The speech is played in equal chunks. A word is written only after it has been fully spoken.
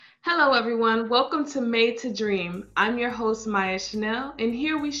Hello, everyone. Welcome to Made to Dream. I'm your host, Maya Chanel, and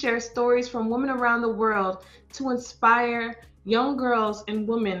here we share stories from women around the world to inspire young girls and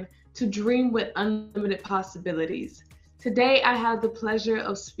women to dream with unlimited possibilities. Today, I have the pleasure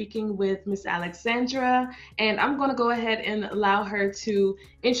of speaking with Miss Alexandra, and I'm going to go ahead and allow her to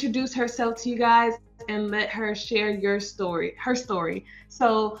introduce herself to you guys and let her share her story.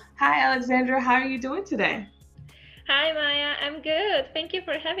 So, hi, Alexandra. How are you doing today? Hi Maya, I'm good. Thank you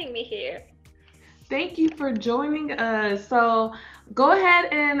for having me here. Thank you for joining us. So, go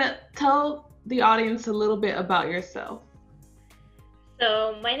ahead and tell the audience a little bit about yourself.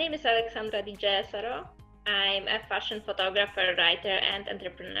 So, my name is Alexandra Di Gesaro. I'm a fashion photographer, writer, and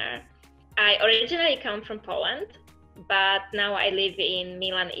entrepreneur. I originally come from Poland, but now I live in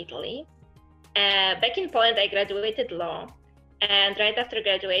Milan, Italy. Back in Poland, I graduated law, and right after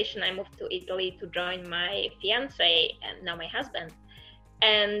graduation, I moved to Italy to join my fiance and now my husband.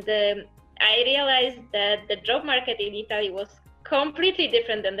 And I realized that the job market in Italy was completely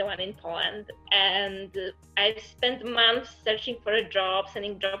different than the one in Poland. And I've spent months searching for a job,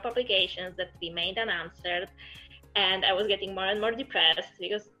 sending job applications that remained unanswered. And I was getting more and more depressed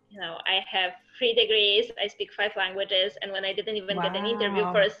because, I have 3 degrees, I speak 5 languages. And when I didn't even get an interview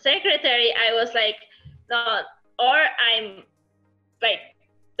for Wow. a secretary, I was like, no, or I'm like,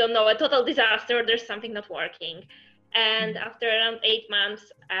 don't know, a total disaster, there's something not working. And after around 8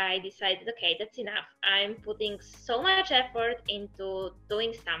 months, I decided, okay, that's enough. I'm putting so much effort into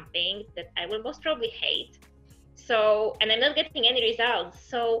doing something that I will most probably hate. So, and I'm not getting any results.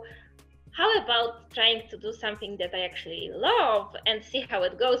 So, how about trying to do something that I actually love and see how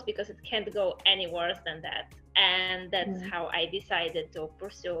it goes, because it can't go any worse than that. And that's Mm, how I decided to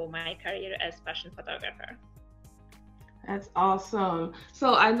pursue my career as fashion photographer. that's awesome.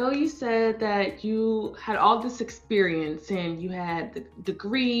 So, I know you said that you had all this experience and you had the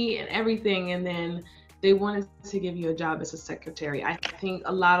degree and everything, and then they wanted to give you a job as a secretary. I think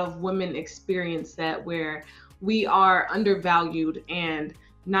a lot of women experience that where we are undervalued and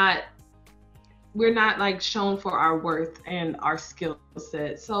not we're not like shown for our worth and our skill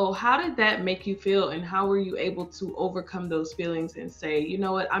set. So how did that make you feel and how were you able to overcome those feelings and say, you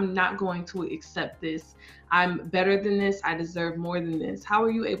know what, I'm not going to accept this. I'm better than this. I deserve more than this. How are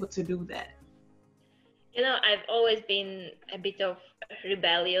you able to do that? I've always been a bit of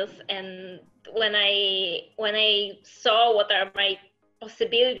rebellious, and when I saw what are my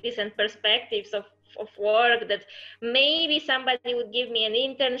possibilities and perspectives of work, that maybe somebody would give me an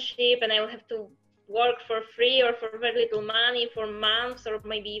internship and I will have to work for free or for very little money for months or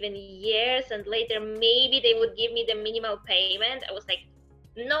maybe even years, and later maybe they would give me the minimal payment. I was like,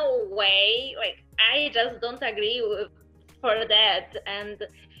 no way, like I just don't agree with, for that. And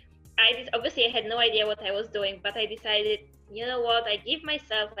obviously I had no idea what I was doing, but I decided, you know what, I give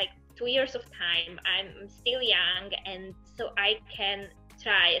myself like 2 years of time. I'm still young, and so I can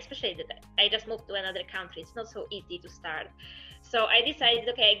try, especially that I just moved to another country. It's not so easy to start. So I decided,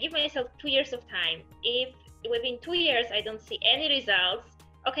 okay, I give myself 2 years of time. If within 2 years I don't see any results,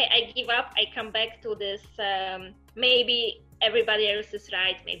 okay, I give up. I come back to this. Maybe everybody else is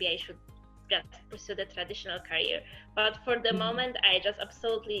right. Maybe I should just pursue the traditional career. But for the Mhm. moment, I just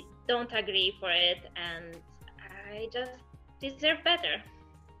absolutely don't agree for it, and I just deserve better.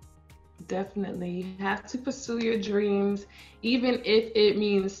 Definitely. You have to pursue your dreams, even if it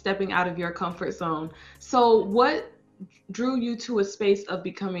means stepping out of your comfort zone. So, what drew you to a space of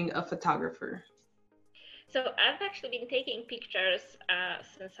becoming a photographer? So I've actually been taking pictures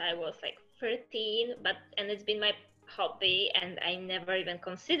since I was like 13, and it's been my hobby, and I never even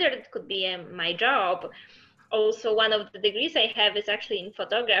considered it could be my job. Also, one of the degrees I have is actually in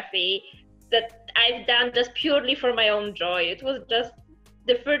photography that I've done just purely for my own joy. It was just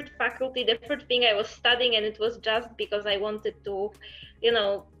the third faculty, the third thing I was studying, and it was just because I wanted to,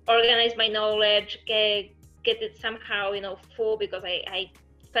 organize my knowledge, get it somehow, full, because I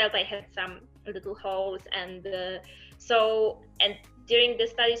felt I had some little holes. And and during the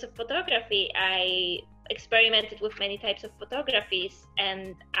studies of photography, I experimented with many types of photographies,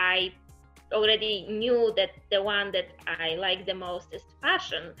 and I already knew that the one that I like the most is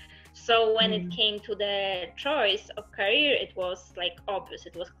fashion. So when it Mm, came to the choice of career, it was like obvious,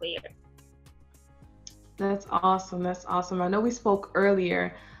 it was clear. that's awesome. That's awesome. I know we spoke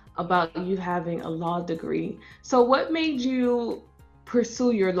earlier about you having a law degree. So, what made you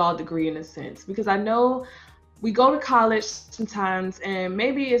pursue your law degree in a sense? Because I know we go to college sometimes and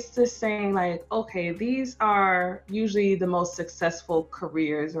maybe it's just saying like, okay, these are usually the most successful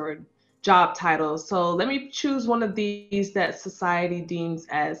careers or job titles, so let me choose one of these that society deems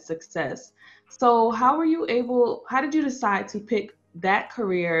as success. So how did you decide to pick that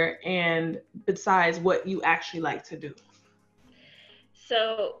career and besides what you actually like to do?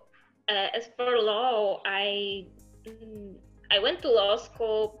 So, as for law, I went to law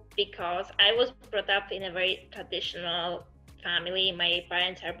school because I was brought up in a very traditional family. My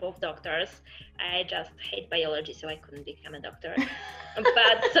parents are both doctors. I just hate biology, so I couldn't become a doctor.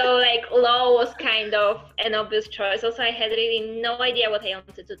 But so like law was kind of an obvious choice. Also, I had really no idea what I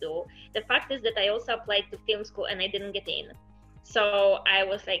wanted to do. The fact is that I also applied to film school and I didn't get in. So I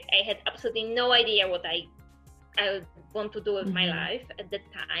was like, I had absolutely no idea what I want to do with my life at that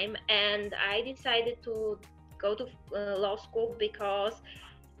time, and I decided to go to law school because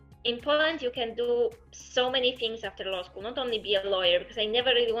in Poland you can do so many things after law school. Not only be a lawyer, because I never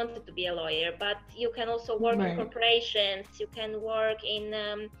really wanted to be a lawyer, but you can also work in corporations. You can work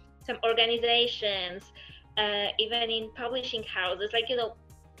in some organizations, even in publishing houses. Like, you know,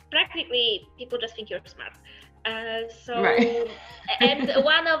 practically people just think you're smart. And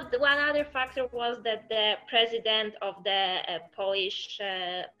one other factor was that the president of the Polish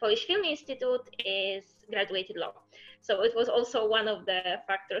Film Institute is graduated law, so it was also one of the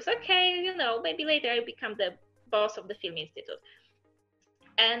factors. Okay, you know, maybe later I become the boss of the Film Institute,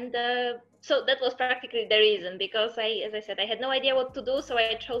 and so that was practically the reason, because as I said, I had no idea what to do, so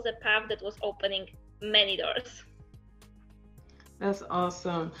I chose a path that was opening many doors. That's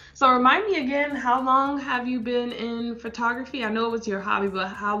awesome. So remind me again, how long have you been in photography? I know it was your hobby, but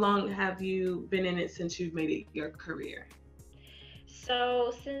how long have you been in it since you've made it your career?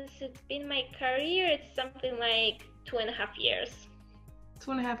 So since it's been my career, it's something like 2.5 years.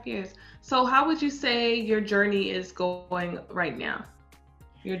 2.5 years. So how would you say your journey is going right now?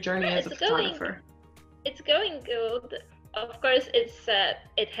 Your journey as a photographer? It's going good. Of course,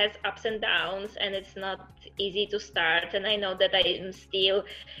 it has ups and downs, and it's not easy to start. And I know that I am still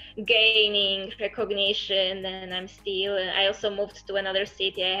gaining recognition, and I also moved to another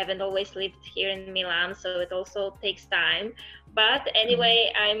city. I haven't always lived here in Milan, so it also takes time. But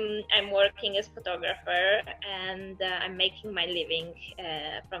anyway, I'm working as photographer, and I'm making my living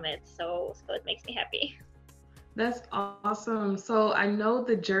from it. So it makes me happy. That's awesome. So I know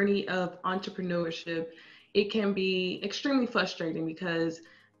the journey of entrepreneurship, it can be extremely frustrating because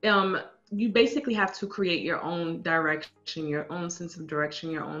you basically have to create your own direction, your own sense of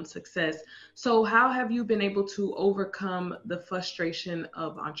direction, your own success. So how have you been able to overcome the frustration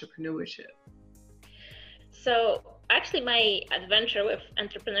of entrepreneurship? So actually, my adventure with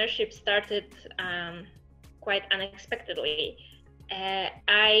entrepreneurship started quite unexpectedly.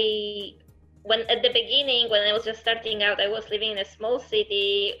 When at the beginning, when I was just starting out, I was living in a small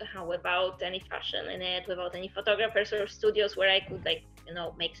city without any fashion in it, without any photographers or studios where I could, like, you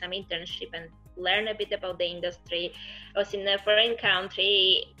know, make some internship and learn a bit about the industry. I was in a foreign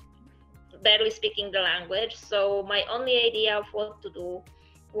country, barely speaking the language. So my only idea of what to do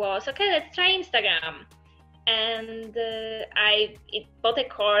was, okay, let's try Instagram. And I bought a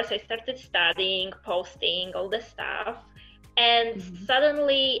course. I started studying, posting all the stuff. And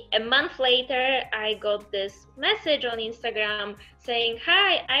suddenly, a month later, I got this message on Instagram saying,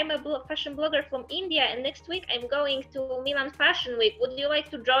 "Hi, I'm a fashion blogger from India, and next week I'm going to Milan Fashion Week. Would you like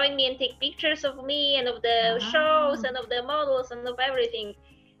to join me and take pictures of me and of the shows and of the models and of everything?"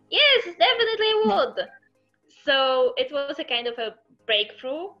 Yes, definitely would. So it was a kind of a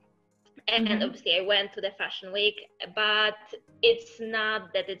breakthrough. And obviously I went to the fashion week, but it's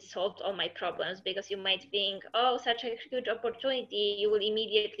not that it solved all my problems, because you might think, oh, such a huge opportunity, you will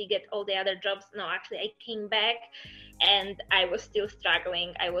immediately get all the other jobs. No, actually I came back and I was still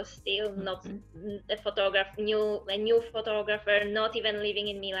struggling. I was still not a new photographer, not even living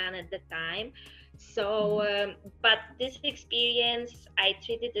in Milan at the time. So but this experience, I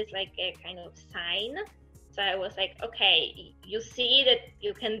treated it like a kind of sign. So I was like, okay, you see that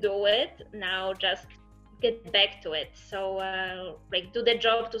you can do it, now just get back to it. So like, do the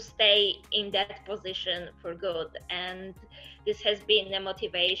job to stay in that position for good. And this has been a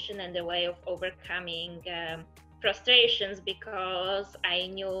motivation and a way of overcoming frustrations, because I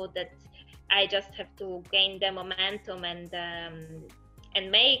knew that I just have to gain the momentum and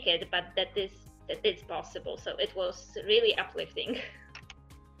make it, but that it's possible. So it was really uplifting.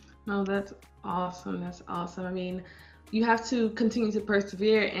 No, that's awesome. That's awesome. I mean, you have to continue to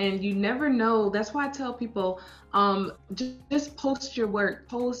persevere, and you never know. That's why I tell people, just post your work,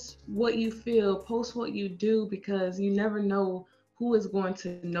 post what you feel, post what you do, because you never know who is going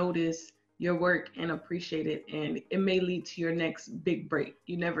to notice your work and appreciate it, and it may lead to your next big break.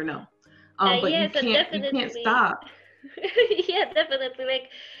 You never know. But yes, you can't stop. Yeah, definitely. Like,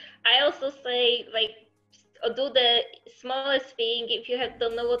 I also say, like, do the smallest thing. If you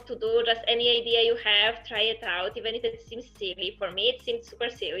don't know what to do, just any idea you have, try it out, even if it seems silly. For me, it seemed super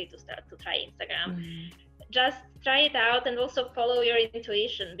silly to start to try Instagram. Just try it out, and also follow your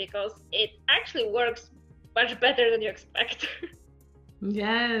intuition, because it actually works much better than you expect.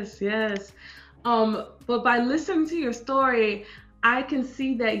 Yes, yes. But by listening to your story, I can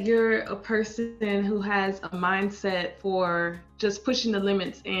see that you're a person who has a mindset for just pushing the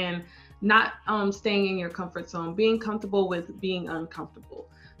limits and not staying in your comfort zone, being comfortable with being uncomfortable.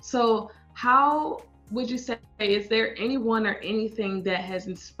 So, how would you say, is there anyone or anything that has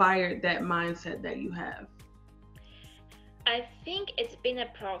inspired that mindset that you have? I think it's been a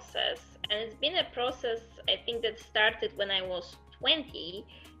process, and it's been a process, I think, that started when I was 20,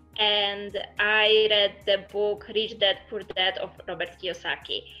 and I read the book Rich Dad Poor Dad of Robert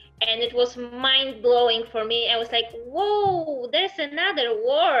Kiyosaki, and it was mind-blowing for me. I was like, whoa, there's another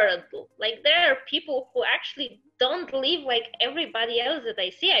world. Like, there are people who actually don't live like everybody else that I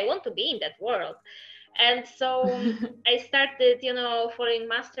see. I want to be in that world. And so I started, following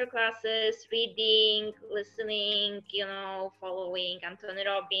master classes, reading, listening, following Anthony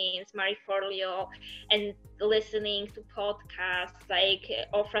Robbins, Marie Forleo, and listening to podcasts like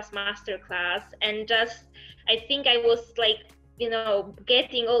Oprah's masterclass. And just, I think I was like,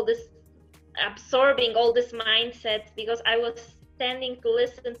 getting all this, absorbing all this mindset, because I was standing to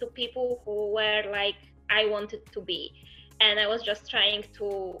listen to people who were like I wanted to be. And I was just trying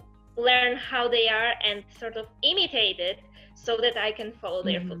to learn how they are and sort of imitate it so that I can follow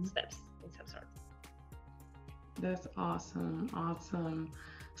their footsteps in some sort. That's awesome. Awesome.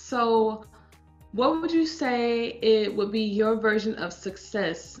 So, what would you say it would be your version of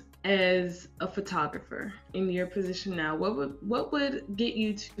success as a photographer in your position now? What would get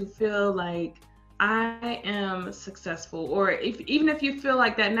you to feel like I am successful? Or even if you feel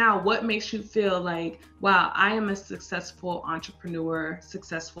like that now, what makes you feel like, wow, I am a successful entrepreneur,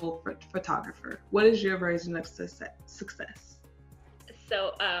 successful photographer? What is your version of success?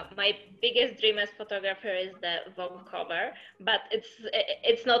 So my biggest dream as photographer is the Vogue cover, but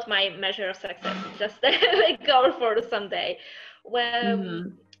it's not my measure of success. It's just a goal for someday. Well,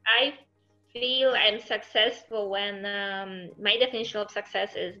 I feel I'm successful when my definition of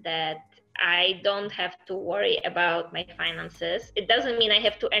success is that I don't have to worry about my finances. It doesn't mean I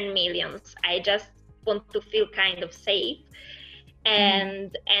have to earn millions. I just want to feel kind of safe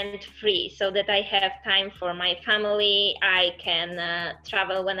and free, so that I have time for my family. I can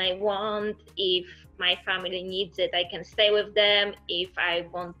travel when I want. If my family needs it, I can stay with them. If I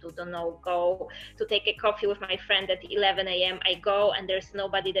want to, go to take a coffee with my friend at 11 a.m., I go, and there's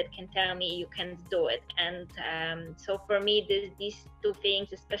nobody that can tell me you can't do it. And so for me, these two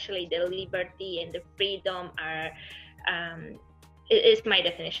things, especially the liberty and the freedom, is my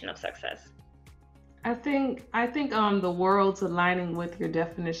definition of success. I think the world's aligning with your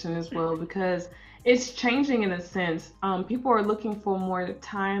definition as well, because it's changing in a sense. People are looking for more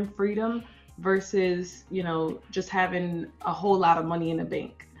time freedom versus, just having a whole lot of money in the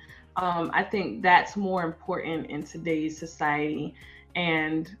bank. I think that's more important in today's society,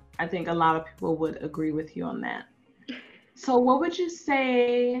 and I think a lot of people would agree with you on that. So what would you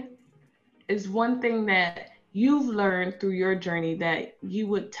say is one thing that you've learned through your journey that you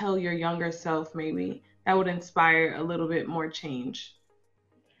would tell your younger self, maybe, that would inspire a little bit more change?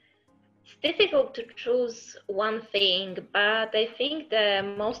 It's difficult to choose one thing, but I think the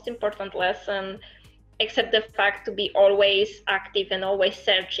most important lesson, except the fact to be always active and always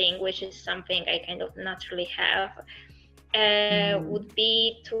searching, which is something I kind of naturally have, would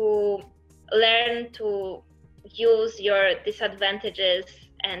be to learn to use your disadvantages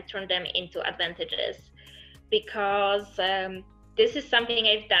and turn them into advantages. Because this is something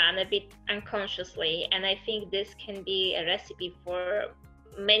I've done a bit unconsciously, and I think this can be a recipe for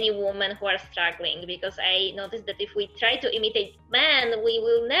many women who are struggling, because I noticed that if we try to imitate men, we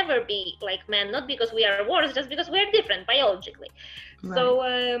will never be like men, not because we are worse, just because we are different biologically. Right.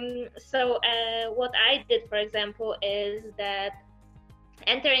 So what I did, for example, is that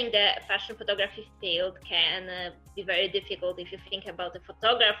entering the fashion photography field can be very difficult. If you think about a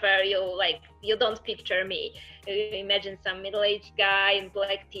photographer, you don't picture me. You imagine some middle-aged guy in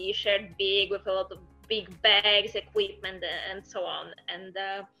black t-shirt, big, with a lot of big bags, equipment, and so on. And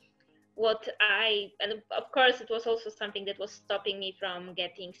of course, it was also something that was stopping me from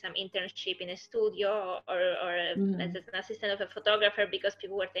getting some internship in a studio or as an assistant of a photographer, because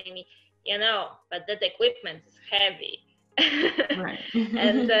people were telling me, but that equipment is heavy. Right.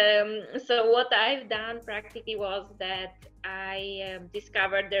 And so what I've done practically was that I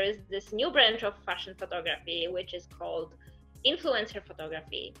discovered there is this new branch of fashion photography, which is called influencer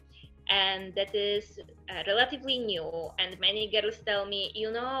photography. and that is relatively new. And many girls tell me,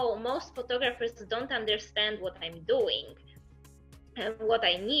 most photographers don't understand what I'm doing and what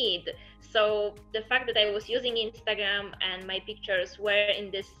I need. So the fact that I was using Instagram and my pictures were in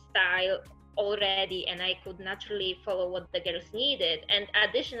this style already, and I could naturally follow what the girls needed. And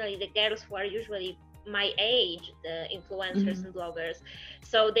additionally, the girls who are usually my age, the influencers and bloggers,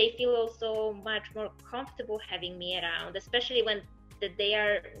 so they feel also much more comfortable having me around, especially when they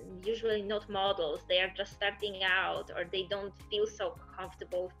are usually not models, they are just starting out, or they don't feel so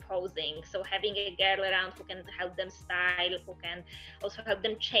comfortable posing. So having a girl around who can help them style, who can also help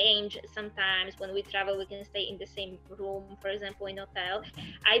them change. Sometimes when we travel, we can stay in the same room, for example, in hotel.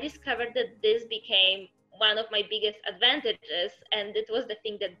 I discovered that this became one of my biggest advantages, and it was the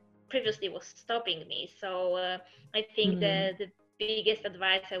thing that previously was stopping me. So I think the biggest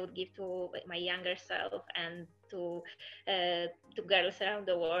advice I would give to my younger self and to girls around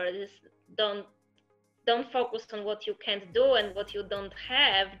the world is don't focus on what you can't do and what you don't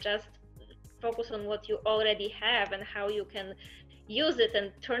have. Just focus on what you already have and how you can use it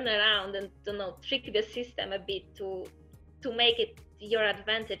and turn around and trick the system a bit to make it your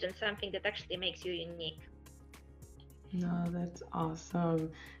advantage and something that actually makes you unique. No, that's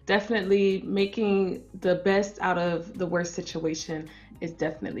awesome. Definitely making the best out of the worst situation is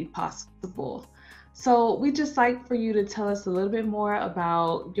definitely possible. So we just like for you to tell us a little bit more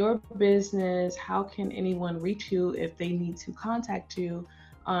about your business. How can anyone reach you if they need to contact you?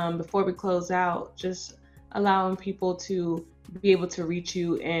 Before we close out, just allowing people to be able to reach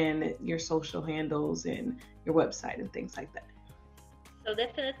you and your social handles and your website and things like that. So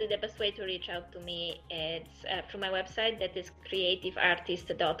definitely the best way to reach out to me is through my website, that is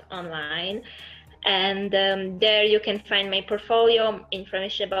creativeartist.online. And there you can find my portfolio,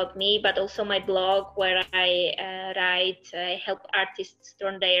 information about me, but also my blog where I help artists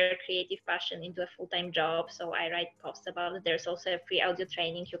turn their creative passion into a full-time job. So I write posts about it. There's also a free audio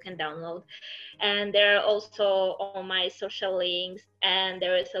training you can download. And there are also all my social links, and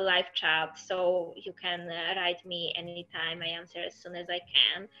there is a live chat. So you can write me anytime. I answer as soon as I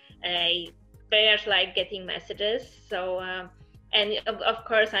can. I very much like getting messages. So, and of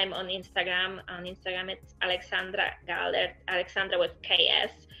course, I'm on Instagram. On Instagram, it's Alexandra Gallert, Alexandra with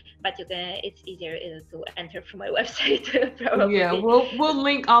KS. But it's easier to enter from my website. Probably. Yeah, we'll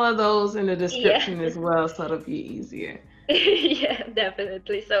link all of those in the description as well, so it'll be easier. Yeah,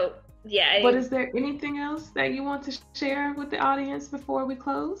 definitely. So yeah. But is there anything else that you want to share with the audience before we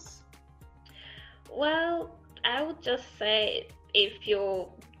close? Well, I would just say, if you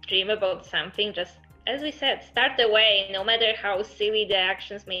dream about something, just, as we said, start away, no matter how silly the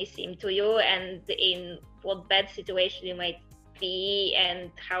actions may seem to you and in what bad situation you might be and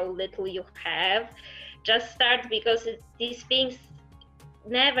how little you have. Just start, because these things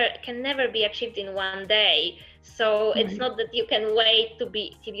can never be achieved in one day. So it's not that you can wait till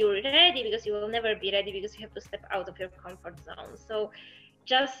you're ready, because you will never be ready, because you have to step out of your comfort zone. So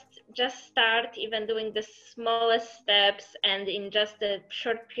just start, even doing the smallest steps, and in just a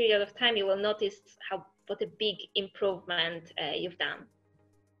short period of time you will notice what a big improvement you've done.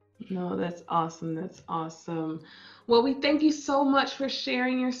 No, that's awesome. That's awesome. Well, we thank you so much for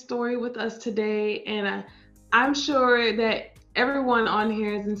sharing your story with us today, and I'm sure that everyone on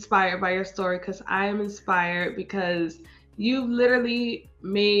here is inspired by your story, because I am inspired, because you literally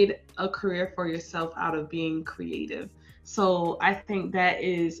made a career for yourself out of being creative. So I think that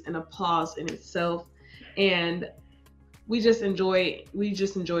is an applause in itself, and we just enjoyed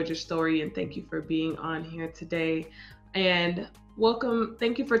your story, and thank you for being on here today. And welcome.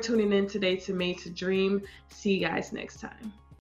 Thank you for tuning in today to Made to Dream. See you guys next time.